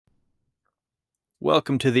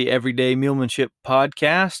Welcome to the Everyday Mulemanship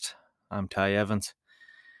Podcast. I'm Ty Evans,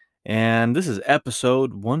 and this is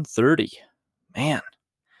episode 130. Man,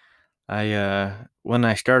 when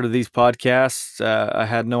I started these podcasts, I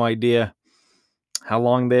had no idea how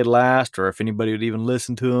long they'd last or if anybody would even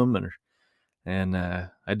listen to them, and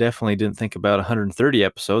I definitely didn't think about 130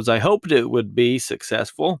 episodes. I hoped it would be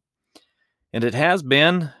successful, and it has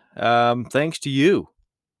been, thanks to you.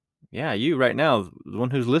 Yeah, you right now, the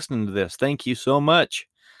one who's listening to this. Thank you so much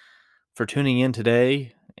for tuning in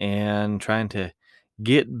today and trying to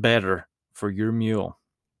get better for your mule.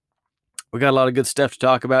 We got a lot of good stuff to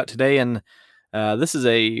talk about today, and this is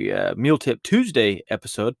a Mule Tip Tuesday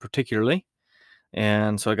episode particularly,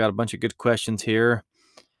 and so I got a bunch of good questions here,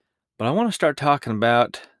 but I want to start talking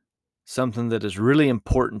about something that is really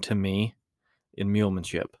important to me in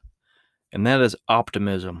mulemanship, and that is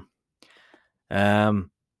optimism.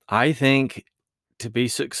 I think to be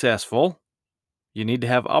successful, you need to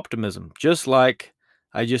have optimism, just like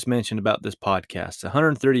I just mentioned about this podcast.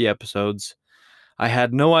 130 episodes. I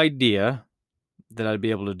had no idea that I'd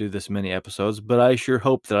be able to do this many episodes, but I sure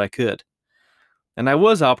hoped that I could. And I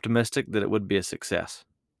was optimistic that it would be a success.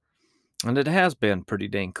 And it has been pretty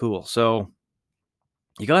dang cool. So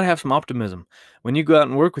you got to have some optimism. When you go out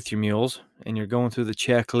and work with your mules and you're going through the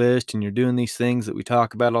checklist and you're doing these things that we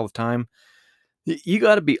talk about all the time, you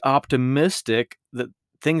got to be optimistic that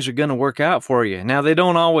things are going to work out for you. Now, they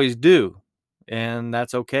don't always do, and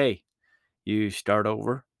that's okay. You start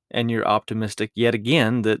over and you're optimistic yet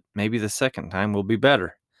again that maybe the second time will be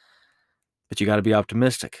better. But you got to be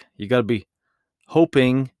optimistic. You got to be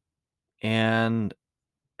hoping and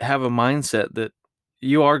have a mindset that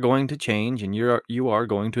you are going to change and you are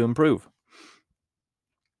going to improve.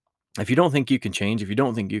 If you don't think you can change, if you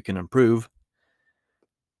don't think you can improve,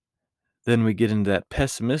 then we get into that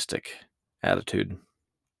pessimistic attitude.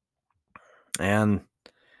 And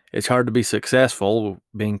it's hard to be successful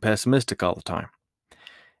being pessimistic all the time.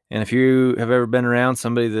 And if you have ever been around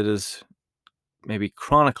somebody that is maybe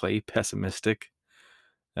chronically pessimistic,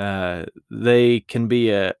 they can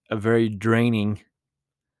be a very draining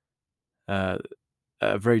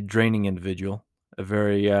individual, a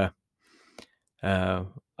very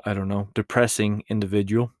depressing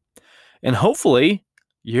individual. And hopefully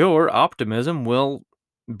your optimism will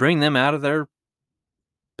bring them out of their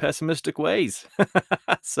pessimistic ways.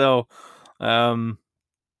 So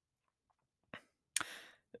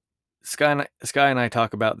Sky and I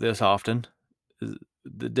talk about this often,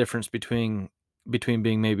 the difference between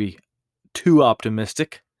being maybe too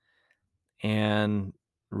optimistic and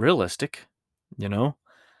realistic. I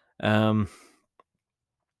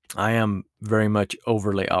am very much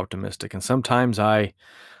overly optimistic, and sometimes I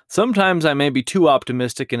may be too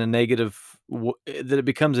optimistic in a negative that it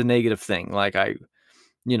becomes a negative thing. Like I'm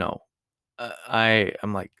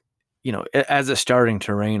like, as it's starting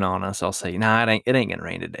to rain on us, I'll say, "Nah, it ain't gonna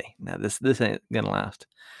rain today. Nah, this ain't gonna last."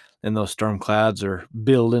 And those storm clouds are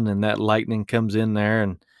building, and that lightning comes in there,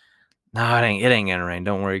 and no, it ain't gonna rain.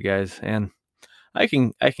 Don't worry, guys. And I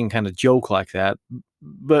can kind of joke like that,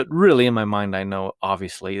 but really in my mind, I know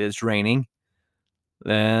obviously it's raining.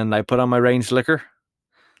 Then I put on my rain slicker,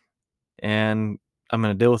 and I'm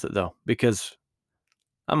gonna deal with it though, because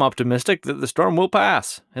I'm optimistic that the storm will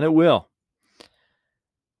pass, and it will.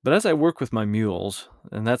 But as I work with my mules,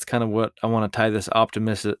 and that's kind of what I want to tie this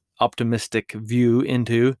optimistic view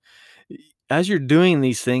into, as you're doing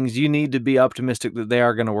these things, you need to be optimistic that they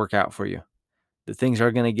are going to work out for you, that things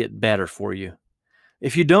are going to get better for you.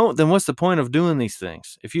 If you don't, then what's the point of doing these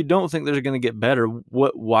things? If you don't think they're going to get better,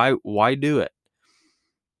 why do it?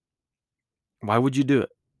 Why would you do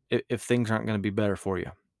it if things aren't going to be better for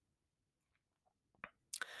you?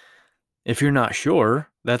 If you're not sure,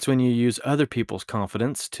 that's when you use other people's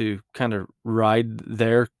confidence to kind of ride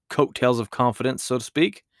their coattails of confidence, so to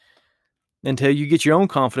speak, until you get your own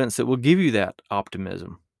confidence that will give you that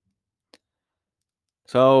optimism.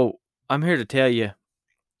 So I'm here to tell you,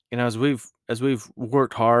 as we've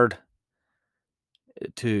worked hard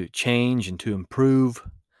to change and to improve,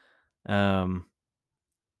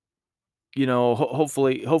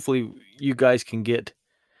 hopefully you guys can get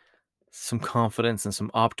some confidence and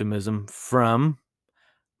some optimism from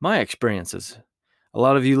my experiences. A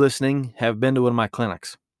lot of you listening have been to one of my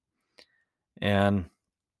clinics, and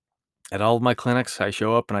at all of my clinics, I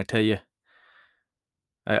show up and I tell you,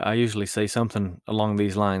 I usually say something along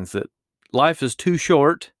these lines, that life is too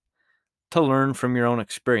short to learn from your own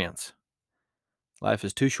experience. Life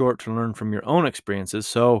is too short to learn from your own experiences,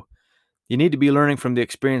 so you need to be learning from the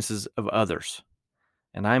experiences of others.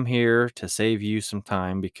 And I'm here to save you some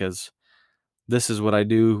time, because this is what I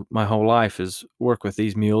do my whole life, is work with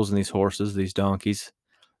these mules and these horses, these donkeys,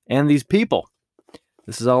 and these people.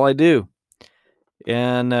 This is all I do.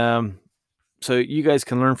 And so you guys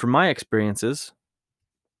can learn from my experiences,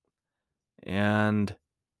 and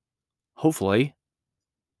hopefully,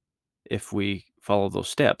 if we follow those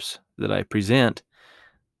steps that I present,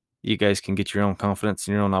 you guys can get your own confidence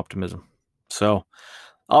and your own optimism. So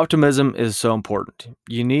optimism is so important.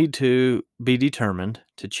 You need to be determined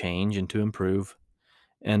to change and to improve,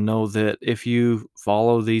 and know that if you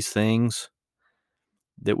follow these things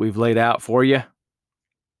that we've laid out for you,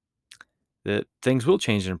 that things will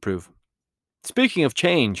change and improve. Speaking of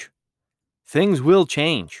change, things will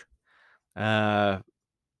change. I'm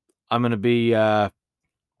going to be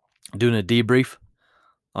doing a debrief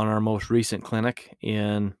on our most recent clinic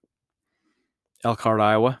in Elkhart,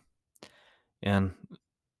 Iowa. And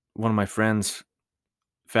one of my friends,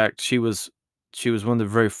 in fact, she was one of the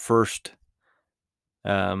very first,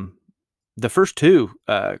 the first two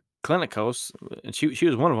clinic hosts, and she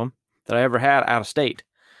was one of them that I ever had out of state.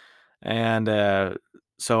 And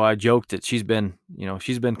so I joked that she's been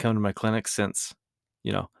coming to my clinic since,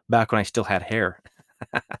 back when I still had hair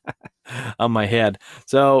on my head.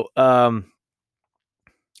 So,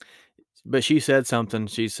 but she said something.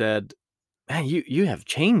 She said, "Man, you have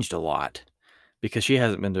changed a lot," because she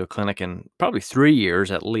hasn't been to a clinic in probably 3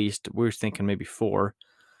 years at least. We were thinking maybe 4,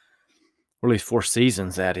 or at least 4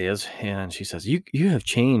 seasons, that is. And she says, you have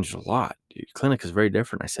changed a lot. Your clinic is very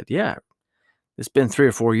different. I said, yeah, it's been 3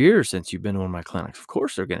 or 4 years since you've been to one of my clinics. Of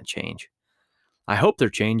course they're going to change. I hope they're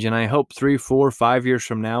changing. I hope 3, 4, 5 years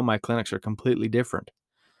from now, my clinics are completely different.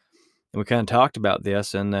 And we kind of talked about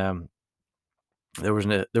this, and there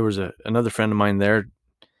was another friend of mine there,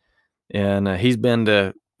 and he's been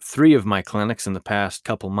to 3 of my clinics in the past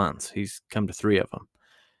couple months. He's come to 3 of them.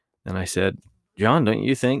 And I said, John, don't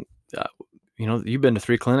you think, you've been to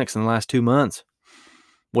 3 clinics in the last 2 months.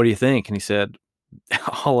 What do you think? And he said,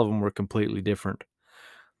 all of them were completely different.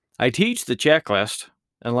 I teach the checklist,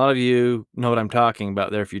 and a lot of you know what I'm talking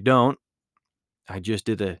about there. If you don't, I just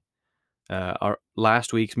did our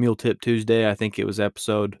last week's Mule Tip Tuesday. I think it was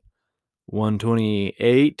episode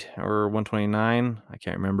 128 or 129. I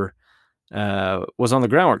can't remember. Was on the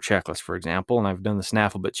groundwork checklist, for example, and I've done the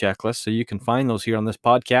Snafflebit checklist. So you can find those here on this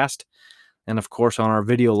podcast, and of course on our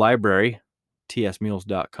video library,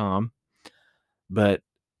 tsmules.com. But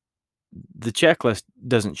the checklist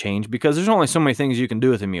doesn't change because there's only so many things you can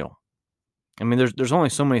do with a mule. I mean, there's only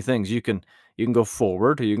so many things you can go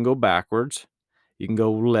forward, or you can go backwards, you can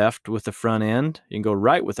go left with the front end, you can go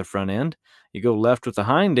right with the front end, you go left with the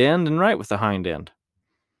hind end and right with the hind end.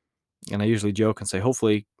 And I usually joke and say,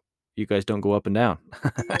 hopefully you guys don't go up and down.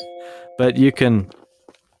 But you can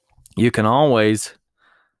always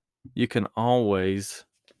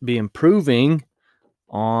be improving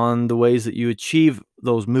on the ways that you achieve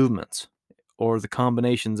those movements, or the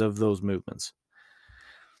combinations of those movements.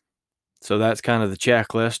 So that's kind of the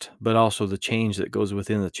checklist, but also the change that goes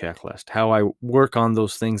within the checklist. How I work on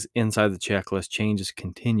those things inside the checklist changes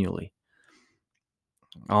continually,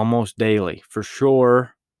 almost daily, for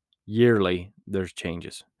sure. Yearly, there's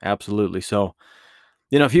changes. Absolutely. So,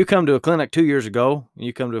 if you come to a clinic 2 years ago, and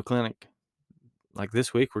you come to a clinic like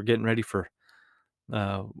this week, we're getting ready for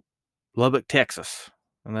Lubbock, Texas.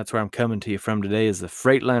 And that's where I'm coming to you from today, is the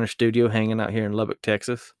Freightliner studio, hanging out here in Lubbock,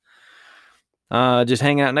 Texas. Just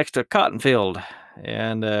hanging out next to a cotton field,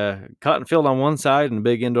 and cotton field on one side and a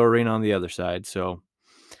big indoor arena on the other side. So,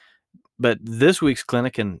 but this week's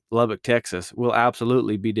clinic in Lubbock, Texas will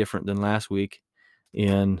absolutely be different than last week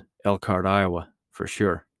in Elkhart, Iowa, for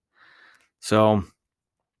sure. So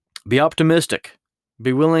be optimistic,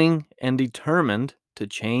 be willing and determined to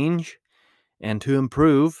change and to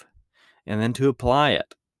improve, and then to apply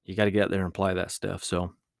it. You got to get out there and apply that stuff.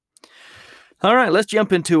 So, all right, let's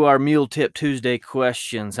jump into our Mule Tip Tuesday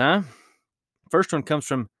questions, huh? First one comes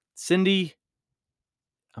from Cindy.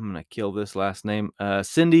 I'm going to kill this last name.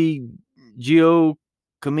 Cindy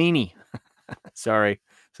Giacomini. Sorry,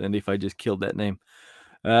 Cindy, if I just killed that name.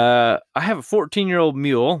 I have a 14-year-old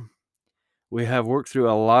mule. We have worked through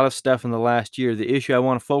a lot of stuff in the last year. The issue I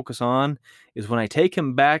want to focus on is when I take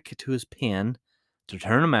him back to his pen to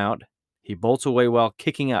turn him out, he bolts away while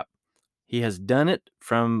kicking up. He has done it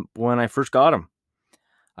from when I first got him.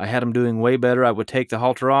 I had him doing way better. I would take the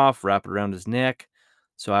halter off, wrap it around his neck,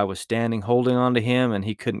 so I was standing holding on to him, and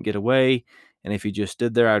he couldn't get away. And if he just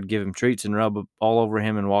stood there, I would give him treats and rub all over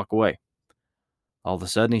him and walk away. All of a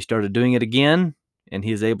sudden, he started doing it again, and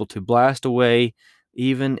he is able to blast away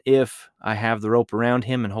even if I have the rope around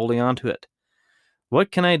him and holding on to it. What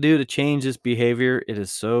can I do to change this behavior? It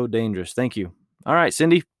is so dangerous. Thank you. All right,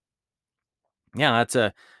 Cindy. Yeah,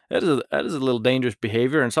 that is a little dangerous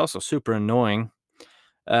behavior, and it's also super annoying.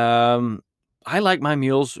 Um, I like my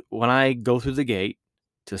mules when I go through the gate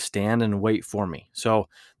to stand and wait for me. So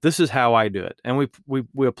this is how I do it, and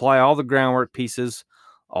we apply all the groundwork pieces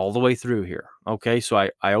all the way through here. Okay, so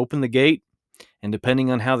I open the gate, and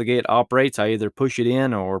depending on how the gate operates, I either push it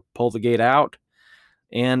in or pull the gate out,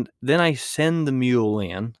 and then I send the mule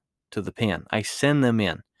in to the pen. I send them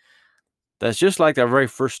in. That's just like the very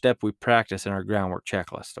first step we practice in our groundwork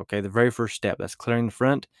checklist. Okay, the very first step, that's clearing the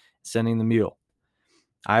front, sending the mule.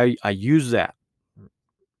 I use that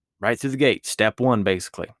right through the gate. Step one,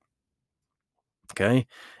 basically. Okay.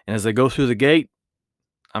 And as I go through the gate,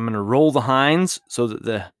 I'm going to roll the hinds so that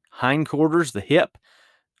the hindquarters, the hip,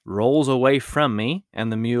 rolls away from me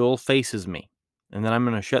and the mule faces me. And then I'm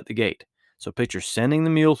going to shut the gate. So picture sending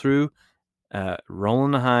the mule through,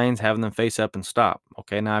 rolling the hinds, having them face up and stop.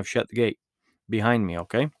 Okay. Now I've shut the gate behind me.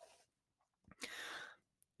 Okay.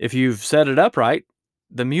 If you've set it up right,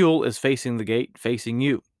 the mule is facing the gate, facing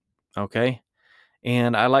you. Okay.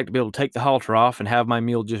 And I like to be able to take the halter off and have my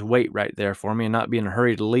mule just wait right there for me and not be in a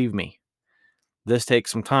hurry to leave me. This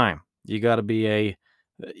takes some time. You got to be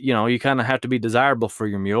you kind of have to be desirable for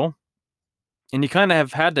your mule. And you kind of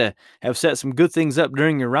have had to have set some good things up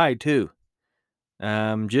during your ride too.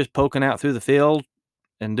 Just poking out through the field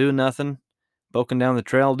and doing nothing, poking down the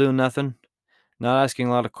trail, doing nothing, not asking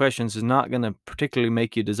a lot of questions is not going to particularly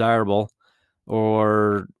make you desirable,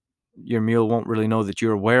 or your mule won't really know that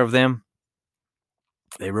you're aware of them.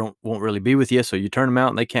 They won't really be with you, so you turn them out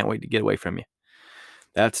and they can't wait to get away from you.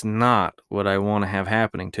 That's not what I want to have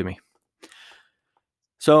happening to me.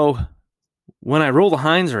 So when I roll the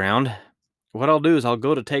hinds around, what I'll do is I'll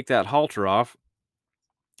go to take that halter off.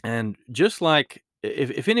 And just like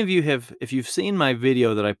if any of you if you've seen my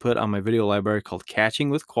video that I put on my video library called Catching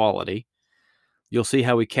with Quality, you'll see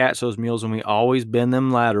how we catch those mules, and we always bend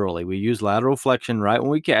them laterally. We use lateral flexion right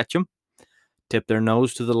when we catch them, tip their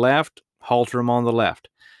nose to the left, halter them on the left.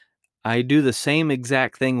 I do the same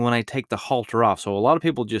exact thing when I take the halter off. So a lot of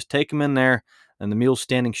people just take them in there and the mule's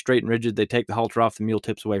standing straight and rigid. They take the halter off, the mule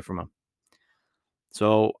tips away from them.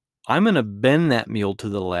 So I'm going to bend that mule to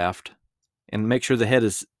the left and make sure the head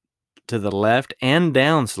is to the left and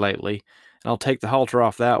down slightly. And I'll take the halter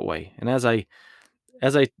off that way. And as I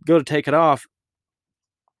go to take it off,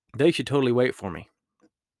 they should totally wait for me.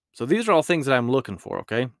 So these are all things that I'm looking for,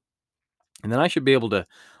 okay? And then I should be able to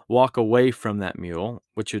walk away from that mule,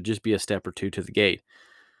 which would just be a step or two to the gate.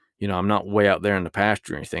 I'm not way out there in the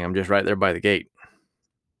pasture or anything. I'm just right there by the gate.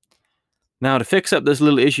 Now, to fix up this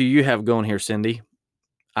little issue you have going here, Cindy,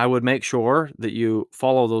 I would make sure that you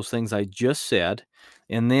follow those things I just said.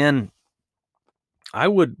 And then I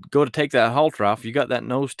would go to take that halter off. You got that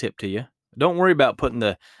nose tip to you. Don't worry about putting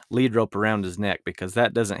the lead rope around his neck, because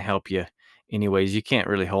that doesn't help you anyways. You can't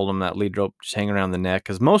really hold him, that lead rope just hanging around the neck,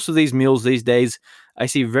 because most of these mules these days, I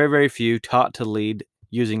see very, very few taught to lead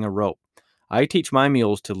using a rope. I teach my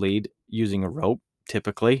mules to lead using a rope,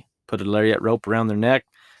 typically. Put a lariat rope around their neck,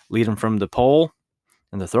 lead them from the pole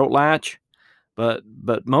and the throat latch. But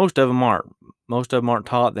most of them aren't. Most of them aren't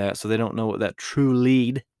taught that, so they don't know what that true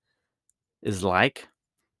lead is like.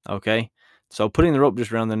 Okay, so putting the rope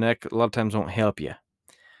just around the neck a lot of times won't help you.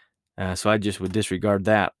 So I just would disregard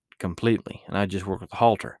that completely, and I'd just work with the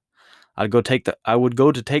halter. I would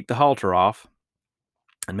go to take the halter off,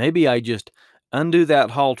 and maybe I just undo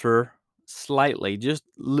that halter slightly, just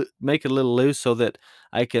make it a little loose so that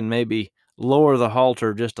I can maybe lower the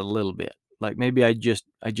halter just a little bit. Like maybe I just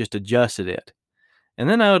adjusted it, and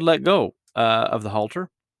then I would let go of the halter.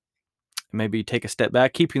 Maybe take a step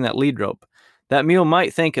back, keeping that lead rope. That mule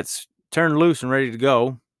might think it's turned loose and ready to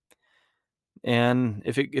go, and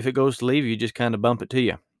if it goes to leave, you just kind of bump it to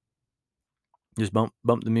you. Just bump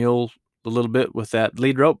the mule a little bit with that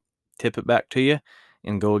lead rope, tip it back to you,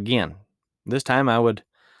 and go again. This time I would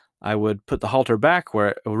put the halter back where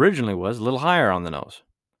it originally was, a little higher on the nose,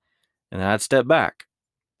 and then I'd step back,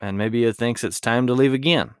 and maybe it thinks it's time to leave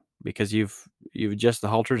again because you've adjusted the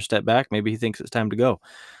halter and step back. Maybe he thinks it's time to go,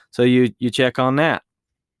 so you check on that.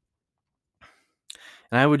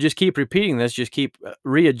 And I would just keep repeating this, just keep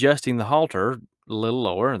readjusting the halter a little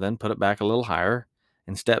lower, then put it back a little higher,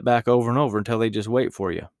 and step back over and over until they just wait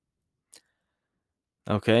for you.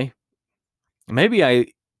 Okay. Maybe I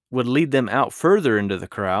would lead them out further into the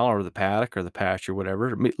corral or the paddock or the pasture,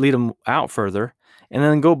 whatever, lead them out further, and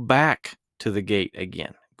then go back to the gate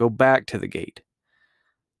again. Go back to the gate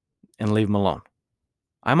and leave them alone.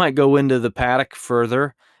 I might go into the paddock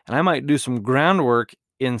further, and I might do some groundwork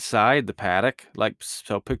inside the paddock, like,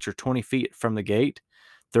 so picture 20 feet from the gate,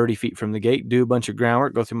 30 feet from the gate, do a bunch of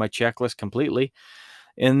groundwork, go through my checklist completely.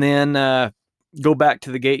 And then go back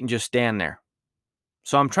to the gate and just stand there.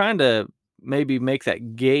 So I'm trying to maybe make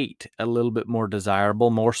that gate a little bit more desirable,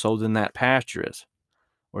 more so than that pasture is,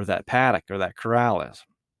 or that paddock, or that corral is.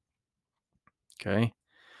 Okay.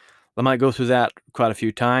 I might go through that quite a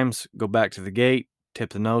few times, go back to the gate,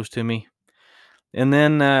 tip the nose to me. And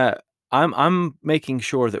then I'm making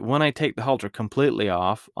sure that when I take the halter completely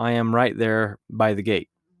off, I am right there by the gate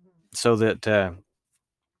so that,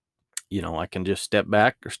 I can just step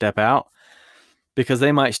back or step out, because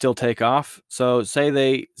they might still take off. So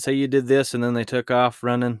say you did this and then they took off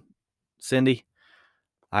running, Cindy,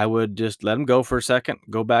 I would just let them go for a second,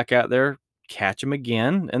 go back out there, catch them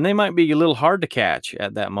again. And they might be a little hard to catch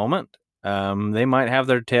at that moment. They might have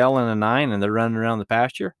their tail in a 9 and they're running around the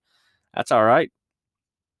pasture. That's all right.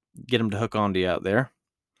 Get them to hook onto you out there.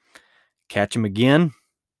 Catch them again.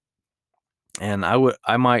 And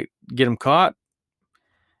I might get them caught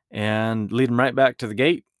and lead them right back to the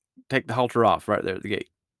gate. Take the halter off right there at the gate.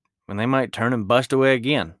 And they might turn and bust away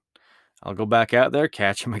again. I'll go back out there,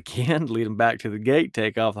 catch them again, lead them back to the gate,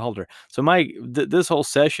 take off the halter. So this whole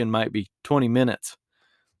session might be 20 minutes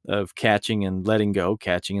of catching and letting go,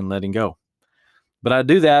 catching and letting go. But I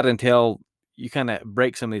do that until you kind of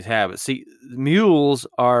break some of these habits. See, mules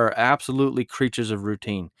are absolutely creatures of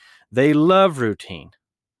routine. They love routine.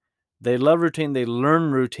 They love routine. They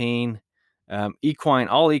learn routine. All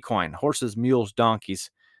equine, horses, mules,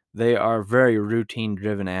 donkeys, they are very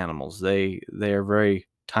routine-driven animals. They are very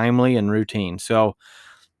timely and routine. So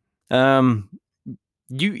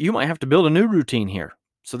you might have to build a new routine here.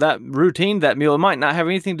 So that routine, that mule, it might not have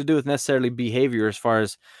anything to do with necessarily behavior as far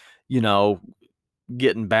as,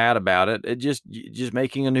 getting bad about it. It just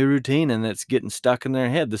making a new routine, and it's getting stuck in their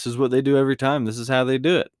head. This is what they do every time. This is how they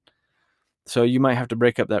do it. So you might have to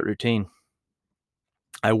break up that routine.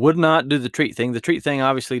 I would not do the treat thing. The treat thing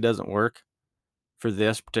obviously doesn't work for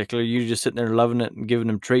this particular. You just sitting there loving it and giving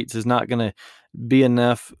them treats is not going to be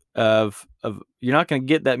enough of you're not going to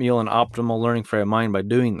get that mule an optimal learning frame of mind by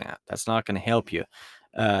doing that. That's not going to help you.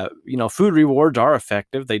 Food rewards are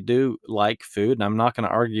effective. They do like food, and I'm not going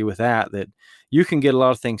to argue with that you can get a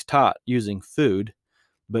lot of things taught using food,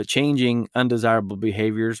 but changing undesirable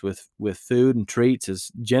behaviors with food and treats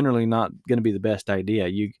is generally not going to be the best idea.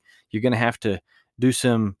 You're going to have to do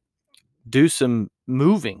some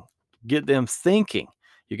moving, get them thinking.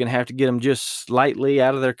 You're going to have to get them just slightly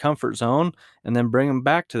out of their comfort zone and then bring them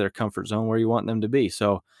back to their comfort zone where you want them to be.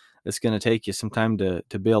 So it's going to take you some time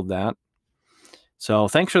to build that. So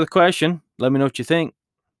thanks for the question. Let me know what you think.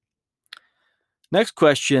 Next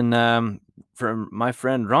question from my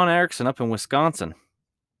friend Ron Erickson up in Wisconsin.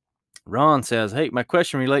 Ron says, hey, my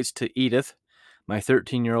question relates to Edith, my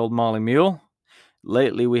 13-year-old Molly mule.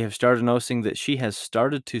 Lately, we have started noticing that she has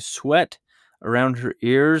started to sweat around her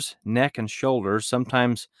ears, neck, and shoulders.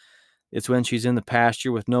 Sometimes it's when she's in the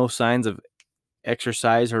pasture with no signs of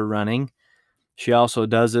exercise or running. She also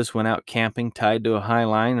does this when out camping, tied to a high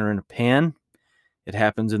line or in a pen. It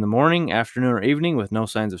happens in the morning, afternoon, or evening with no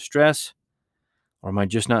signs of stress. Or am I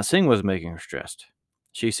just not seeing what's making her stressed?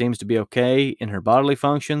 She seems to be okay in her bodily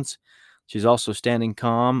functions. She's also standing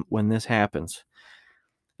calm when this happens.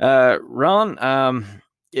 Ron,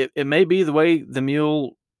 it may be the way the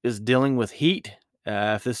mule is dealing with heat.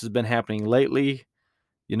 If this has been happening lately,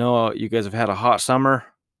 you guys have had a hot summer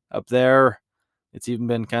up there. It's even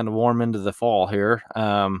been kind of warm into the fall here,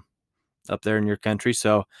 up there in your country.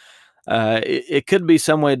 So it could be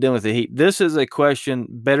some way of dealing with the heat. This is a question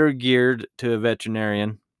better geared to a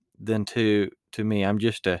veterinarian than to me. I'm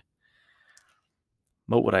just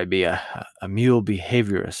what would I be? A mule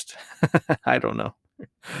behaviorist. I don't know.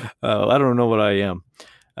 I don't know what I am.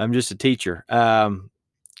 I'm just a teacher.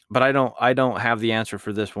 But I don't have the answer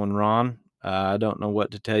for this one, Ron. I don't know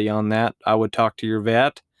what to tell you on that. I would talk to your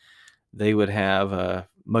vet. They would have a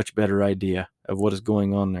much better idea of what is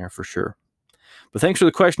going on there for sure. But thanks for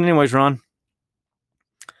the question anyways, Ron.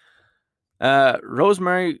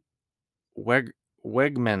 Rosemary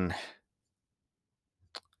Wegman.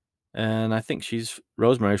 And I think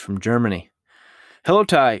Rosemary's from Germany. Hello,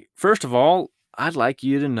 Ty. First of all, I'd like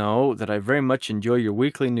you to know that I very much enjoy your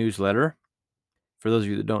weekly newsletter. For those of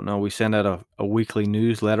you that don't know, we send out a weekly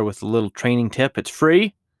newsletter with a little training tip. It's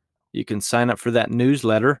free. You can sign up for that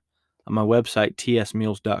newsletter on my website,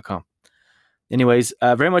 tsmules.com. Anyways,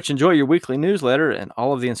 I very much enjoy your weekly newsletter and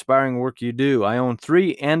all of the inspiring work you do. I own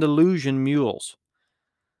 3 Andalusian mules.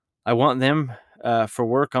 I want them for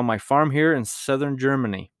work on my farm here in southern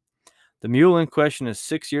Germany. The mule in question is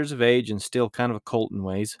 6 years of age and still kind of a colt in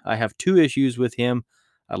ways. I have 2 issues with him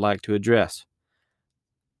I'd like to address.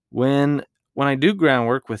 When I do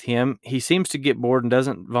groundwork with him, he seems to get bored and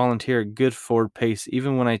doesn't volunteer a good forward pace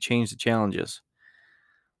even when I change the challenges.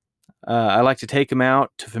 I like to take them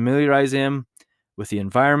out to familiarize him with the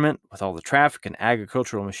environment, with all the traffic and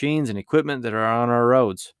agricultural machines and equipment that are on our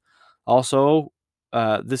roads. Also,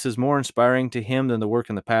 this is more inspiring to him than the work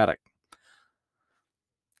in the paddock.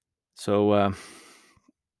 So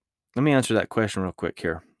let me answer that question real quick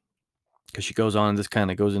here, because she goes on. This kind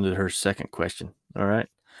of goes into her second question. All right.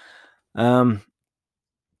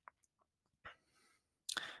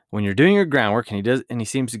 When you're doing your groundwork and he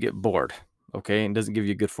seems to get bored, okay, and doesn't give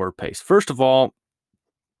you a good forward pace. First of all,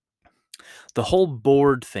 the whole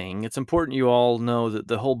board thing, it's important you all know that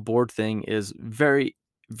the whole board thing is very,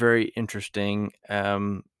 very interesting,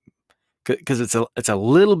 because it's a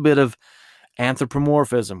little bit of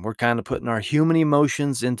anthropomorphism. We're kind of putting our human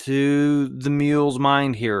emotions into the mule's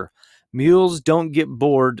mind here. Mules don't get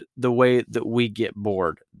bored the way that we get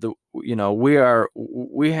bored.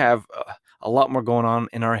 We have a lot more going on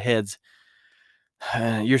in our heads.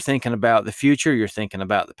 You're thinking about the future, you're thinking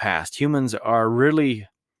about the past. Humans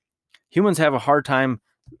have a hard time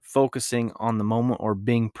focusing on the moment or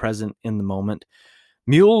being present in the moment.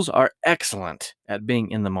 Mules are excellent at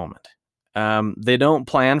being in the moment. They don't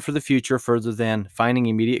plan for the future further than finding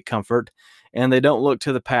immediate comfort, and they don't look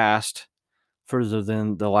to the past further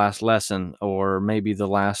than the last lesson or maybe the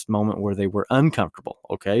last moment where they were uncomfortable.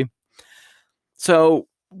 Okay. So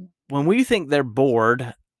when we think they're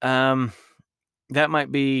bored, that might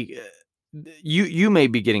be you may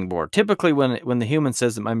be getting bored. Typically, when the human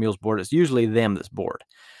says that my mule's bored, it's usually them that's bored.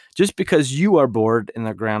 Just because you are bored in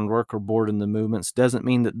the groundwork or bored in the movements doesn't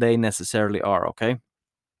mean that they necessarily are. Okay.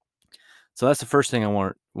 So that's the first thing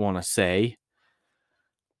I want to say.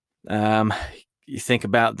 You think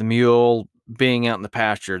about the mule being out in the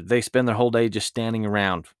pasture. They spend their whole day just standing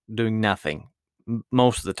around doing nothing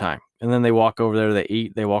most of the time. And then they walk over there, they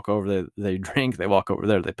eat, they walk over there, they drink, they walk over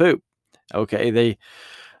there, they poop. Okay.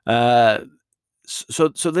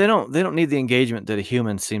 So they don't need the engagement that a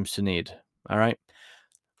human seems to need. All right.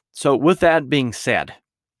 So with that being said,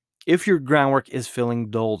 if your groundwork is feeling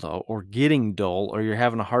dull though, or getting dull, or you're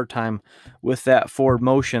having a hard time with that forward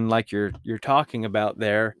motion like you're talking about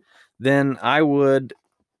there, then I would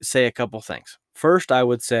say a couple things. First, I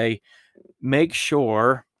would say make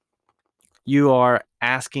sure you are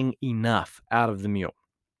asking enough out of the mule.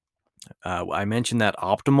 I mentioned that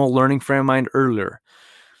optimal learning frame of mind earlier.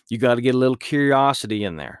 You got to get a little curiosity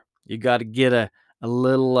in there. You got to get a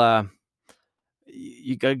little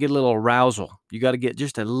you got to get a little arousal. You got to get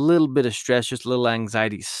just a little bit of stress, just a little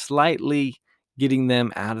anxiety, slightly getting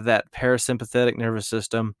them out of that parasympathetic nervous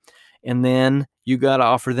system. And then you got to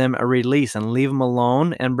offer them a release and leave them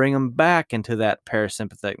alone and bring them back into that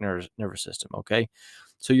parasympathetic nervous system. Okay.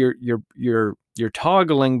 So you're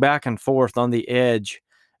toggling back and forth on the edge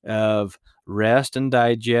of rest and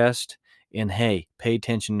digest and, hey, pay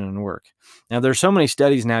attention and work. Now, there's so many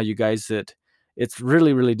studies now, you guys, that it's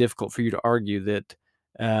really, really difficult for you to argue that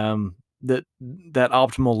that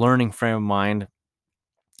optimal learning frame of mind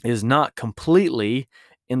is not completely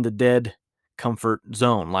in the dead comfort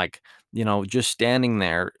zone. Like, just standing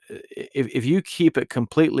there. If you keep it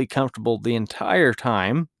completely comfortable the entire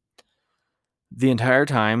time,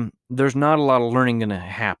 there's not a lot of learning going to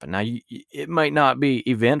happen. Now, it might not be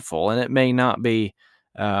eventful, and it may not be,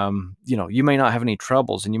 you may not have any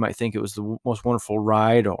troubles, and you might think it was the most wonderful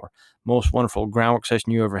ride or most wonderful groundwork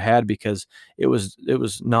session you ever had because it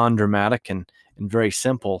was non-dramatic and very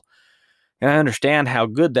simple. And I understand how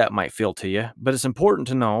good that might feel to you, but it's important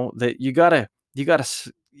to know that you gotta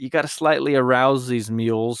slightly arouse these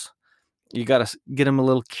mules. You gotta get them a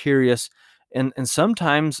little curious, and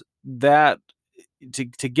sometimes that to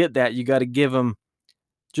get that, you got to give them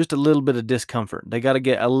just a little bit of discomfort. They got to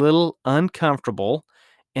get a little uncomfortable,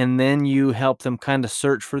 and then you help them kind of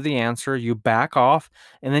search for the answer. You back off,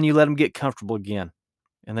 and then you let them get comfortable again,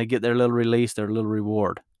 and they get their little release, their little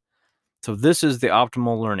reward. So this is the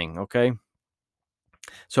optimal learning. Okay.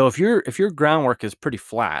 So if your groundwork is pretty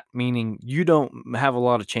flat, meaning you don't have a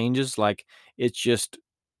lot of changes, like it's just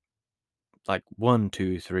like 1,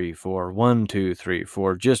 2, 3, 4, 1, 2, 3,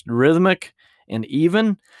 4, just rhythmic and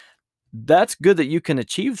even, that's good that you can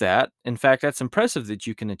achieve that. In fact, that's impressive that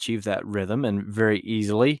you can achieve that rhythm and very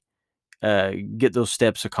easily get those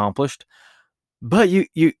steps accomplished. But you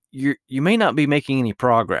may not be making any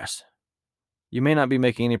progress. You may not be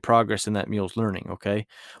making any progress in that mule's learning, okay?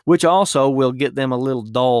 Which also will get them a little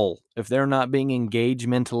dull. If they're not being engaged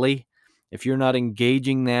mentally, if you're not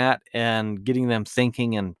engaging that and getting them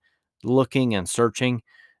thinking and looking and searching,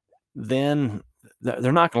 then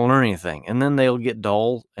they're not going to learn anything. And then they'll get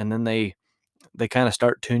dull, and then they kind of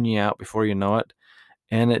start tuning you out before you know it.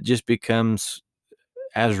 And it just becomes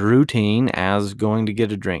as routine as going to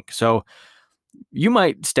get a drink. So You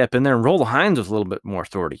might step in there and roll the hinds with a little bit more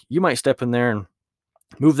authority. You might step in there and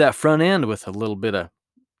move that front end with a little bit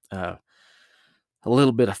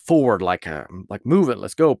of forward, like move it,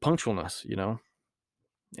 let's go, punctualness,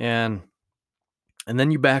 and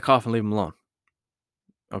then you back off and leave them alone.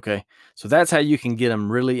 Okay, so that's how you can get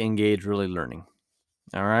them really engaged, really learning.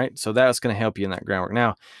 All right, so that's going to help you in that groundwork.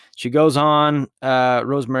 Now, she goes on,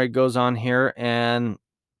 Rosemary goes on here and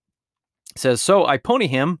says, so I pony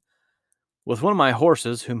him with one of my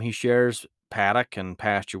horses whom he shares paddock and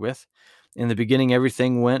pasture with. In the beginning,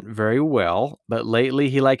 everything went very well, but lately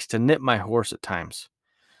he likes to nip my horse at times.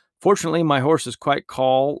 Fortunately, my horse is quite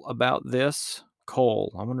cool about this.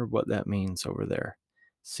 Coal. I wonder what that means over there.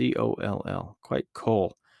 C-O-L-L. Quite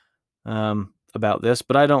cool about this,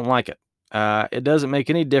 but I don't like it. It doesn't make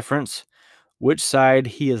any difference which side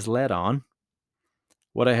he is led on.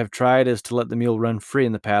 What I have tried is to let the mule run free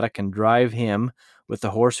in the paddock and drive him with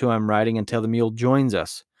the horse who I'm riding until the mule joins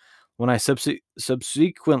us. When I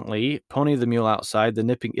subsequently pony the mule outside, the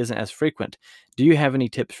nipping isn't as frequent. Do you have any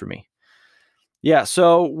tips for me? Yeah,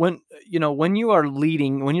 so when you are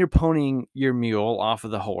leading, when you're ponying your mule off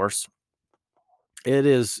of the horse, it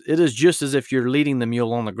is just as if you're leading the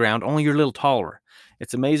mule on the ground, only you're a little taller.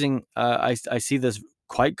 It's amazing. I see this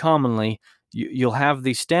quite commonly. You'll have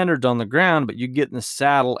these standards on the ground, but you get in the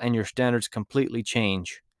saddle and your standards completely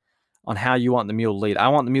change on how you want the mule to lead. I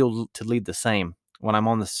want the mule to lead the same when I'm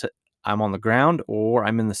on the ground or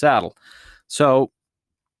I'm in the saddle. So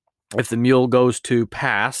if the mule goes to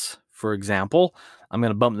pass, for example, I'm going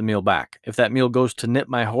to bump the mule back. If that mule goes to nip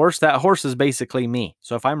my horse, that horse is basically me.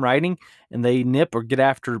 So if I'm riding and they nip or get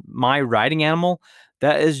after my riding animal,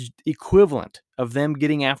 that is equivalent of them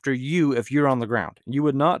getting after you if you're on the ground. You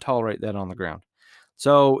would not tolerate that on the ground.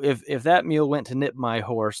 So if that mule went to nip my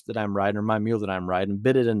horse that I'm riding or my mule that I'm riding,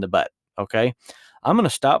 bit it in the butt, okay, I'm going to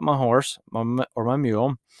stop my horse or my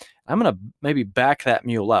mule. I'm going to maybe back that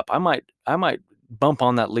mule up. I might bump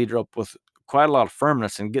on that lead rope with quite a lot of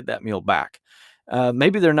firmness and get that mule back.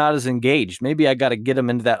 Maybe they're not as engaged. Maybe I got to get them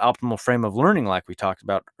into that optimal frame of learning like we talked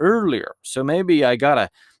about earlier. So maybe I got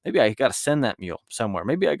to send that mule somewhere.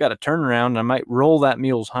 Maybe I got to turn around and I might roll that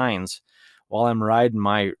mule's hinds while I'm riding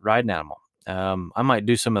my riding animal. I might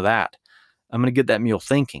do some of that. I'm going to get that mule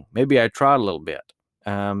thinking. Maybe I trot a little bit.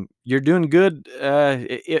 You're doing good.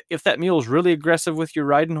 If that mule is really aggressive with your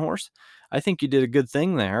riding horse, I think you did a good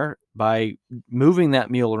thing there by moving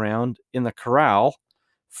that mule around in the corral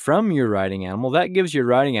from your riding animal. That gives your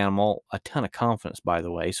riding animal a ton of confidence, by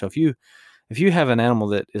the way. So if you have an animal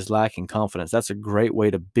that is lacking confidence, that's a great way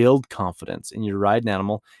to build confidence in your riding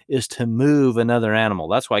animal, is to move another animal.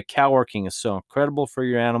 That's why cow working is so incredible for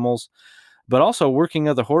your animals, but also working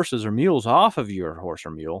other horses or mules off of your horse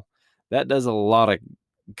or mule. That does a lot of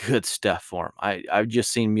good stuff for them. I've just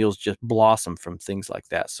seen mules just blossom from things like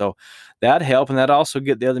that. So that help, and that also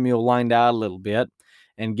get the other mule lined out a little bit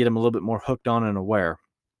and get them a little bit more hooked on and aware.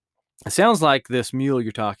 It sounds like this mule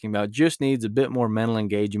you're talking about just needs a bit more mental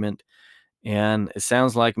engagement, and it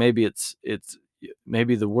sounds like maybe it's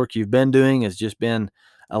maybe the work you've been doing has just been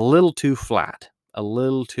a little too flat,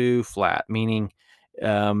 meaning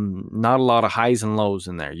not a lot of highs and lows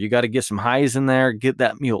in there. You got to get some highs in there, get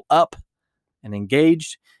that mule up and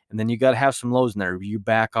engaged, and then you got to have some lows in there. You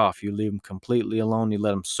back off, you leave them completely alone, you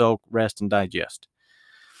let them soak, rest, and digest.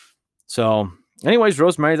 So anyways,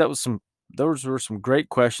 Rosemary, those were some great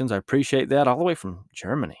questions. I appreciate that, all the way from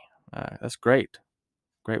Germany. That's great.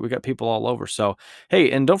 We got people all over. So,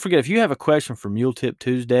 hey, and don't forget, if you have a question for Mule Tip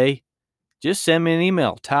Tuesday, just send me an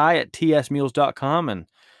email, ty@tsmules.com, and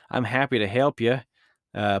I'm happy to help you.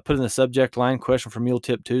 Put in the subject line, question for Mule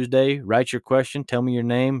Tip Tuesday. Write your question. Tell me your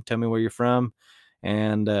name. Tell me where you're from,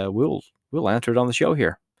 and we'll answer it on the show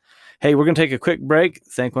here. Hey, we're going to take a quick break,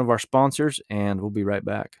 thank one of our sponsors, and we'll be right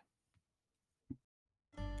back.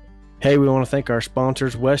 Hey, we want to thank our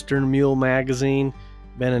sponsors, Western Mule Magazine.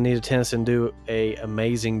 Ben and Anita Tennyson do an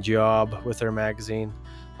amazing job with their magazine.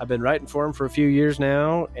 I've been writing for them for a few years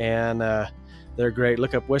now, and they're great.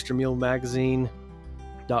 Look up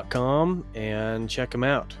westernmulemagazine.com and check them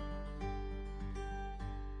out.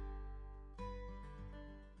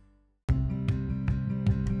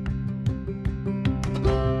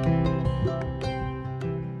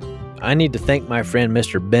 I need to thank my friend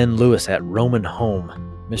Mr. Ben Lewis at Roman Home.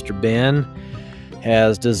 Mr. Ben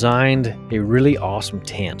has designed a really awesome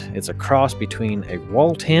tent. It's a cross between a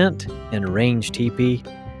wall tent and a range teepee.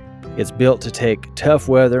 It's built to take tough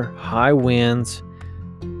weather, high winds.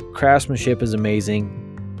 Craftsmanship is amazing,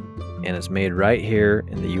 and it's made right here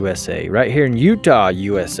in the USA, right here in Utah,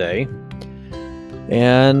 USA.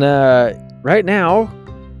 And right now,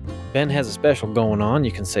 Ben has a special going on.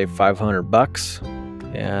 You can save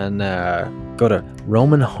 $500 and go to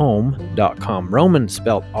romanhome.com. Roman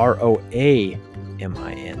spelled ROAMIN.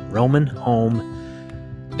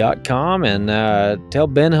 Romanhome.com and tell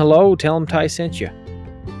Ben hello. Tell him Ty sent you.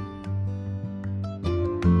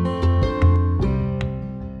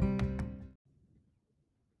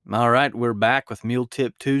 All right, we're back with Mule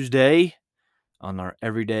Tip Tuesday on our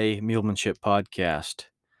Everyday Mulemanship podcast.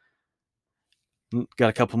 Got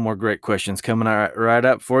a couple more great questions coming right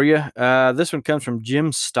up for you. This one comes from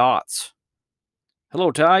Jim Stotts.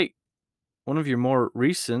 Hello, Ty. One of your more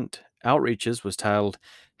recent outreaches was titled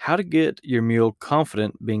 "How to Get Your Mule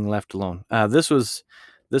Confident Being Left Alone." This was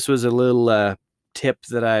a little tip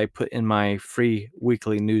that I put in my free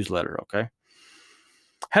weekly newsletter. Okay,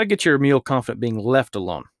 how to get your mule confident being left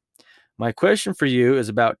alone. My question for you is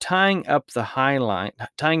about tying up to the high line,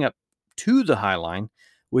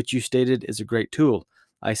 which you stated is a great tool.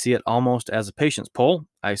 I see it almost as a patience pole.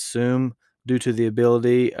 I assume due to the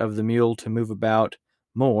ability of the mule to move about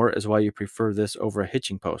more is why you prefer this over a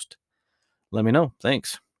hitching post. Let me know.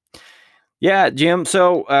 Thanks. Yeah, Jim.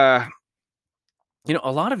 So, a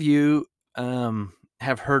lot of you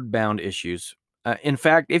have herd bound issues. In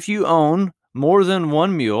fact, if you own more than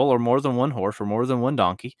one mule or more than one horse or more than one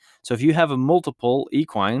donkey, so if you have a multiple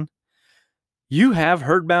equine, you have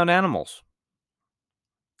herd bound animals.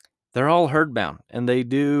 They're all herd bound and they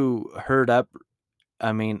do herd up.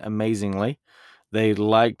 Amazingly. They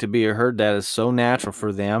like to be a herd. That is so natural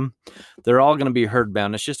for them. They're all going to be herd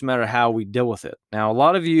bound. It's just a matter of how we deal with it. Now, a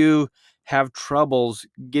lot of you have troubles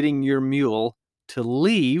getting your mule to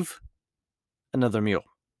leave another mule.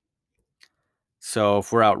 So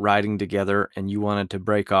if we're out riding together and you wanted to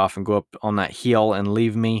break off and go up on that hill and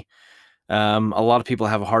leave me, a lot of people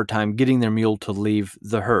have a hard time getting their mule to leave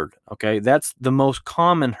the herd. Okay, that's the most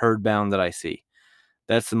common herd bound that I see.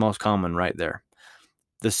 That's the most common right there.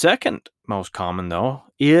 The second most common, though,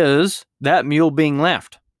 is that mule being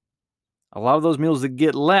left. A lot of those mules that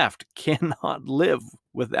get left cannot live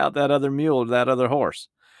without that other mule or that other horse.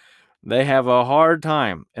 They have a hard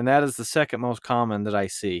time, and that is the second most common that I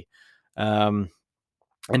see. In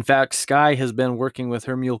fact, Sky has been working with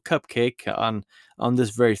her mule Cupcake on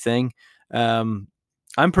this very thing. I'm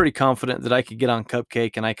pretty confident that I could get on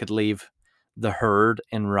Cupcake and I could leave the herd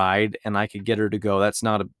and ride, and I could get her to go. That's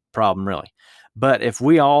not a problem, really. But if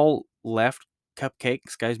we all left Cupcake,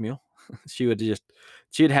 Sky's mule,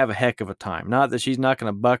 she'd have a heck of a time. Not that she's not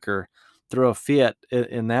going to buck or throw a fit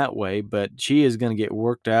in that way, but she is going to get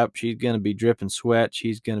worked up. She's going to be dripping sweat.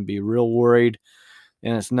 She's going to be real worried,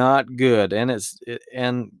 and it's not good. And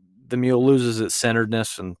the mule loses its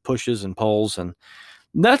centeredness and pushes and pulls, and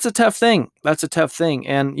that's a tough thing.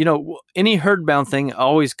 And any herd bound thing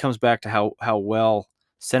always comes back to how well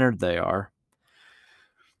centered they are.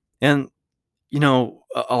 And a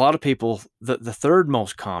lot of people, the third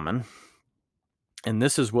most common, and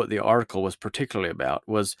this is what the article was particularly about,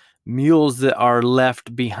 was mules that are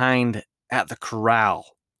left behind at the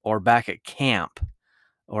corral or back at camp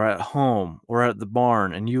or at home or at the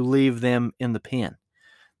barn, and you leave them in the pen.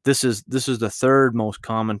 This is the third most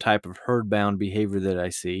common type of herd bound behavior that I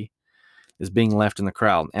see, is being left in the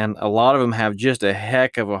corral. And a lot of them have just a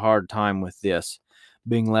heck of a hard time with this,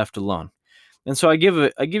 being left alone. And so I give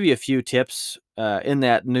you a few tips in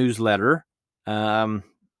that newsletter, about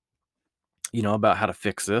how to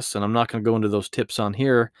fix this. And I'm not going to go into those tips on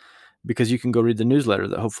here because you can go read the newsletter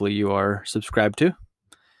that hopefully you are subscribed to.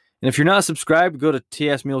 And if you're not subscribed, go to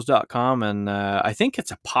tsmules.com, and I think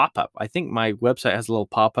it's a pop-up. I think my website has a little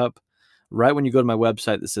pop-up right when you go to my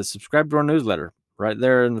website that says subscribe to our newsletter right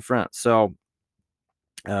there in the front. So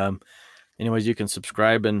anyways, you can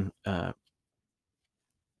subscribe, and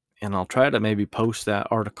I'll try to maybe post that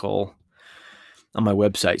article on my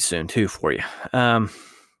website soon too for you.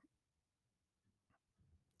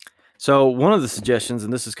 So one of the suggestions,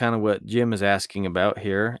 and this is kind of what Jim is asking about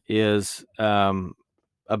here, is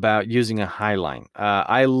about using a high line.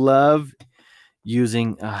 I love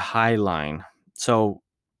using a high line. So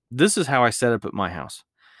this is how I set up at my house.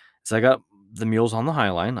 So I got the mules on the high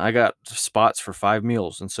line. I got spots for 5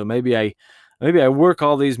 mules. And so maybe I work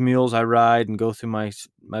all these mules. I ride and go through my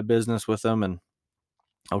business with them. And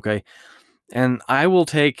okay. And I will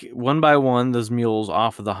take one by one those mules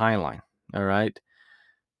off of the high line. All right.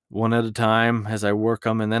 One at a time as I work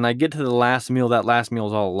them. And then I get to the last mule. That last mule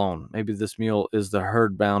is all alone. Maybe this mule is the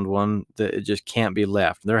herd bound one that it just can't be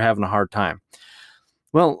left. They're having a hard time.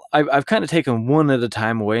 Well, I've kind of taken one at a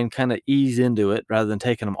time away and kind of ease into it rather than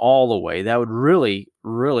taking them all away. That would really,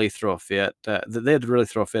 really throw a fit. They'd really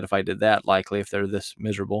throw a fit if I did that, likely, if they're this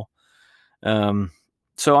miserable.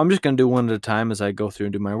 So I'm just going to do one at a time as I go through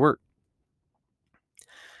and do my work.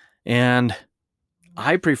 And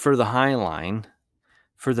I prefer the high line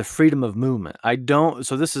for the freedom of movement.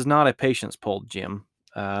 So this is not a patience pole, Jim.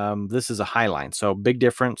 This is a high line. So big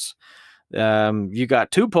difference. You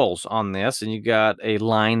got two poles on this, and you got a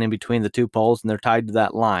line in between the two poles, and they're tied to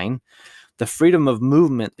that line. The freedom of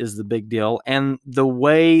movement is the big deal, and the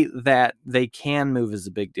way that they can move is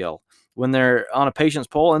the big deal. When they're on a patience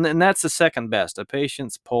pole, and that's the second best, a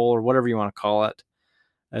patience pole or whatever you want to call it.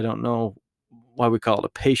 I don't know why we call it a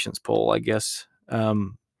patience pole, I guess.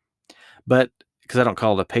 But because I don't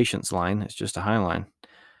call it a patience line, it's just a high line.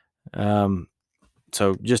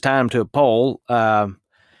 So just tie them to a pole.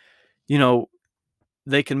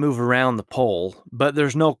 They can move around the pole, but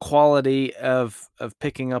there's no quality of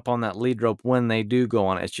picking up on that lead rope when they do go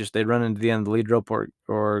on it. It's just they run into the end of the lead rope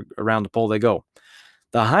or around the pole they go.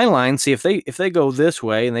 The high line, see, if they go this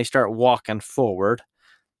way and they start walking forward,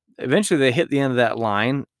 eventually they hit the end of that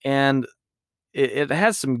line, and it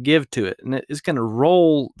has some give to it, and it's going to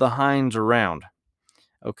roll the hinds around.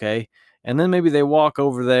 Okay. And then maybe they walk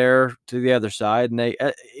over there to the other side, and they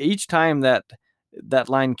each time that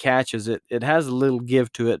line catches it, it has a little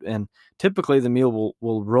give to it, and typically the mule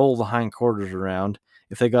will roll the hindquarters around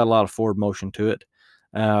if they got a lot of forward motion to it.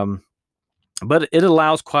 But it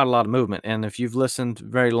allows quite a lot of movement. And if you've listened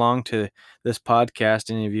very long to this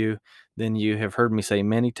podcast, any of you, then you have heard me say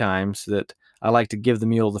many times that I like to give the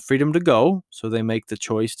mule the freedom to go, so they make the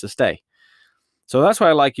choice to stay. So that's why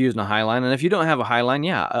I like using a high line. And if you don't have a high line,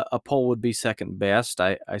 yeah, a pole would be second best,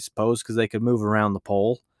 I suppose, because they could move around the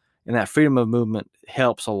pole. And that freedom of movement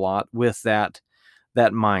helps a lot with that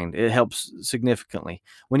mind. It helps significantly.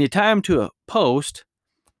 When you tie them to a post,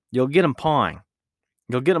 you'll get them pawing.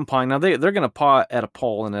 Now, they're going to paw at a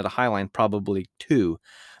pole and at a high line probably too.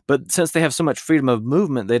 But since they have so much freedom of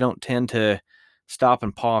movement, they don't tend to stop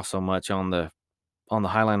and paw so much on the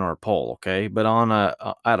high line or a pole, okay? But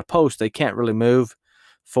at a post, they can't really move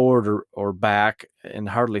forward or back, and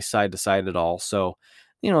hardly side to side at all. So,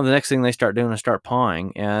 the next thing they start doing is start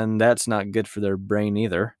pawing, and that's not good for their brain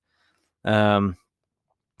either.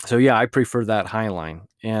 So yeah, I prefer that high line.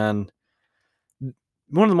 And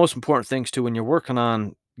one of the most important things too, when you're working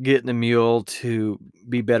on getting a mule to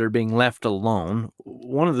be better being left alone,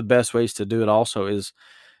 one of the best ways to do it also is,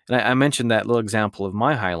 and I mentioned that little example of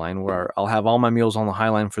my high line where I'll have all my mules on the high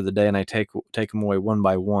line for the day, and I take them away one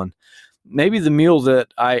by one. Maybe the mule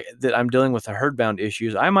that I'm dealing with the herdbound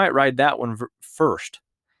issues, I might ride that one first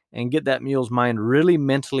and get that mule's mind really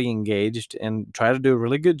mentally engaged and try to do a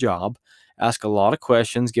really good job, ask a lot of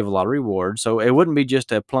questions, give a lot of rewards. So it wouldn't be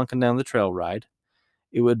just a plunking down the trail ride.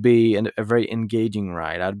 It would be a very engaging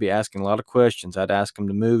ride. I'd be asking a lot of questions. I'd ask them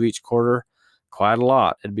to move each quarter quite a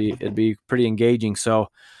lot. It'd be pretty engaging. So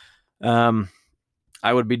I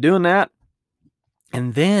would be doing that,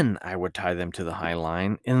 and then I would tie them to the high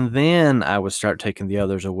line, and then I would start taking the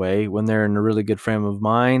others away when they're in a really good frame of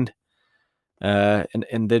mind.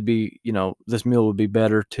 And they'd be, this mule would be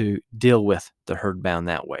better to deal with the herd bound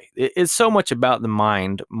that way. It's so much about the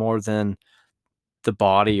mind more than the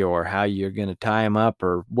body or how you're going to tie them up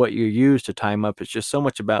or what you use to tie them up. It's just so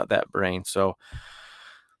much about that brain. So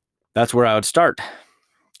that's where I would start.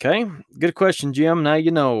 Okay. Good question, Jim. Now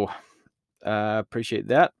you know. Appreciate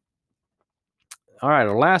that. All right.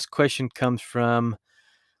 Our last question comes from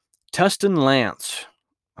Tustin Lance.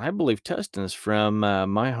 I believe Tustin is from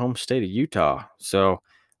my home state of Utah. So,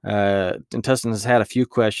 and Tustin has had a few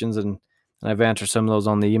questions, and I've answered some of those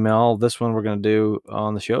on the email. This one we're going to do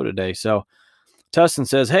on the show today. So, Tustin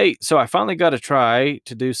says, "Hey, so I finally got to try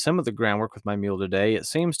to do some of the groundwork with my mule today. It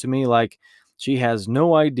seems to me like she has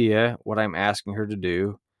no idea what I'm asking her to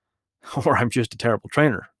do, or I'm just a terrible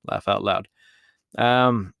trainer." Laugh out loud.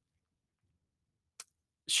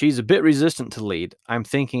 She's a bit resistant to lead. I'm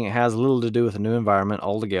thinking it has little to do with a new environment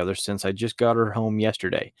altogether since I just got her home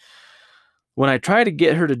yesterday. When I try to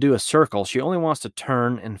get her to do a circle, she only wants to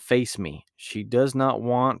turn and face me. She does not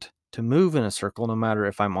want to move in a circle no matter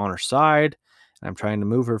if I'm on her side. I'm trying to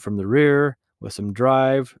move her from the rear with some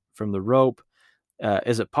drive from the rope.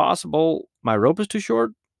 Is it possible my rope is too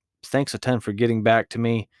short? Thanks a ton for getting back to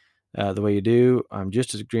me the way you do. I'm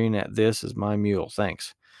just as green at this as my mule.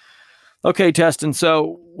 Thanks. Okay, Tustin.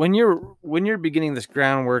 So when you're beginning this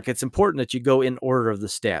groundwork, it's important that you go in order of the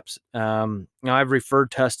steps. Now I've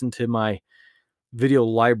referred Tustin to my video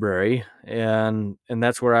library, and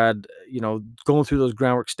that's where I'd going through those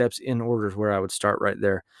groundwork steps in order is where I would start right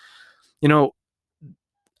there.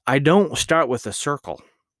 I don't start with a circle.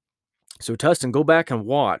 So Tustin, go back and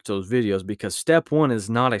watch those videos because step one is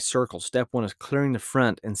not a circle. Step one is clearing the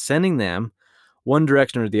front and sending them one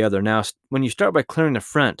direction or the other. Now, when you start by clearing the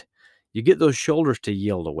front, you get those shoulders to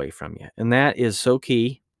yield away from you. And that is so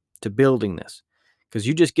key to building this, because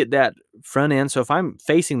you just get that front end. So if I'm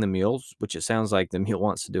facing the mules, which it sounds like the mule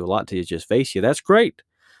wants to do a lot to you, just face you, that's great.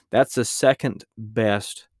 That's the second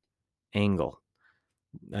best angle.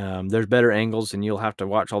 There's better angles, and you'll have to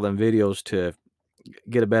watch all them videos to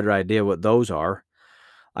get a better idea what those are.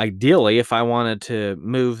 Ideally, if I wanted to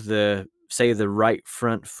move the right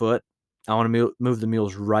front foot, I want to move the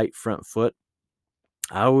mule's right front foot,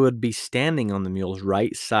 I would be standing on the mule's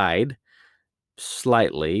right side,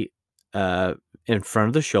 slightly in front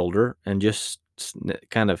of the shoulder, and just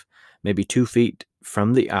kind of maybe 2 feet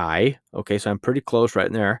from the eye. Okay, so I'm pretty close right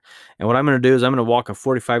in there. And what I'm going to do is I'm going to walk a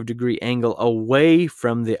 45-degree angle away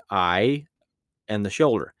from the eye and the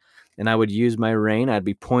shoulder. And I would use my rein. I'd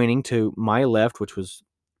be pointing to my left, which was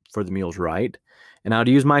for the mule's right. And I would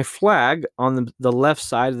use my flag on the left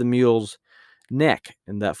side of the mule's neck.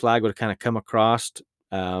 And that flag would kind of come across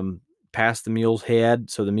past the mule's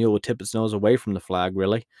head. So the mule would tip its nose away from the flag,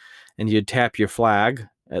 really. And you'd tap your flag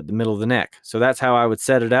at the middle of the neck. So that's how I would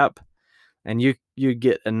set it up. And you'd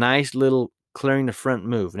get a nice little clearing the front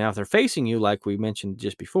move. Now, if they're facing you, like we mentioned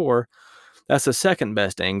just before, that's the second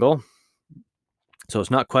best angle. So it's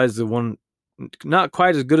not quite as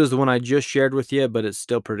good as the one I just shared with you, but it's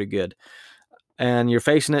still pretty good. And you're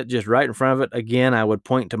facing it just right in front of it. Again, I would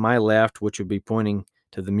point to my left, which would be pointing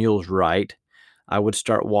to the mule's right. I would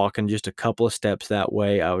start walking just a couple of steps that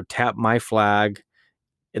way. I would tap my flag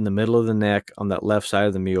in the middle of the neck on that left side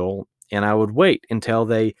of the mule, and I would wait until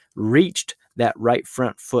they reached that right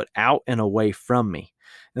front foot out and away from me.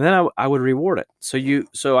 And then I would reward it.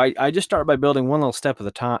 So I just start by building one little step at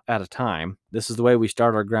a time. This is the way we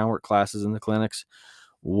start our groundwork classes in the clinics.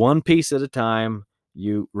 One piece at a time.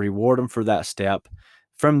 You reward them for that step.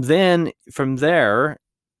 From there,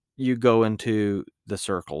 you go into the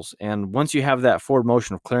circles. And once you have that forward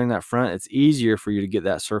motion of clearing that front, it's easier for you to get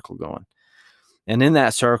that circle going. And in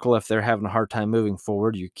that circle, if they're having a hard time moving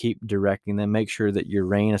forward, you keep directing them. Make sure that your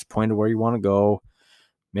rein is pointed where you want to go.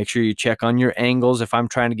 Make sure you check on your angles. If I'm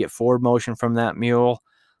trying to get forward motion from that mule,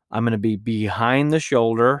 I'm going to be behind the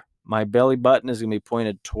shoulder. My belly button is going to be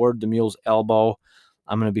pointed toward the mule's elbow.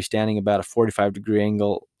 I'm going to be standing about a 45-degree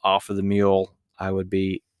angle off of the mule. I would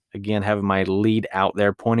be, again, having my lead out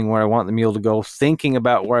there, pointing where I want the mule to go, thinking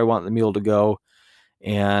about where I want the mule to go.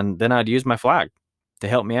 And then I'd use my flag to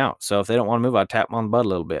help me out. So if they don't want to move, I'd tap them on the butt a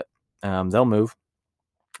little bit. They'll move.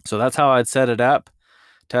 So that's how I'd set it up,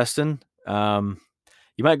 testing.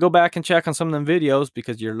 You might go back and check on some of them videos,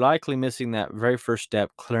 because you're likely missing that very first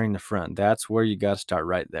step, clearing the front. That's where you got to start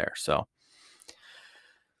right there. So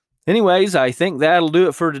anyways, I think that'll do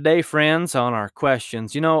it for today, friends, on our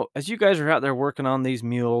questions. As you guys are out there working on these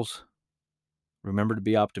mules, remember to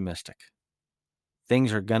be optimistic.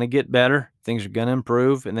 Things are going to get better. Things are going to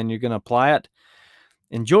improve, and then you're going to apply it.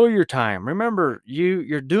 Enjoy your time. Remember,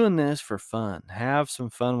 you're doing this for fun. Have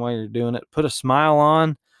some fun while you're doing it. Put a smile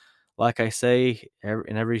on. Like I say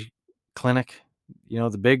in every clinic,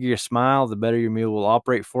 the bigger your smile, the better your mule will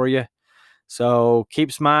operate for you. So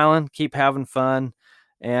keep smiling, keep having fun.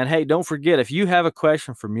 And hey, don't forget, if you have a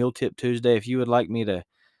question for Mule Tip Tuesday, if you would like me to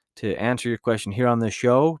answer your question here on this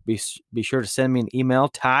show, be sure to send me an email,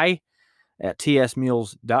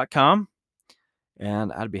 ty@tsmules.com.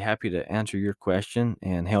 And I'd be happy to answer your question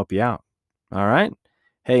and help you out. All right.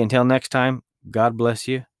 Hey, until next time, God bless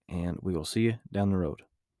you, and we will see you down the road.